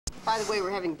By the way,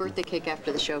 we're having birthday cake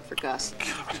after the show for Gus.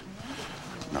 God.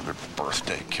 Another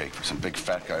birthday cake for some big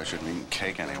fat guy who shouldn't be eating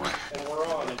cake anyway. And we're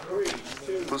on in 3,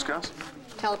 2... Who's Gus?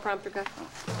 Teleprompter guy.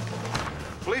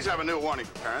 Police have a new warning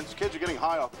for parents. Kids are getting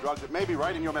high off drugs that may be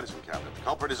right in your medicine cabinet. The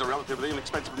culprit is a relatively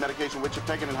inexpensive medication which, if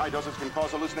taken in high doses, can cause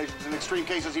hallucinations, in extreme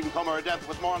cases, even coma or death.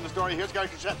 With more on the story, here's Guy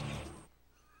Krzyzewski.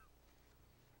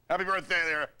 Happy birthday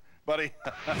there, buddy.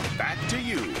 Back to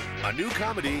You, a new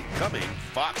comedy coming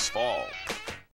Fox Fall.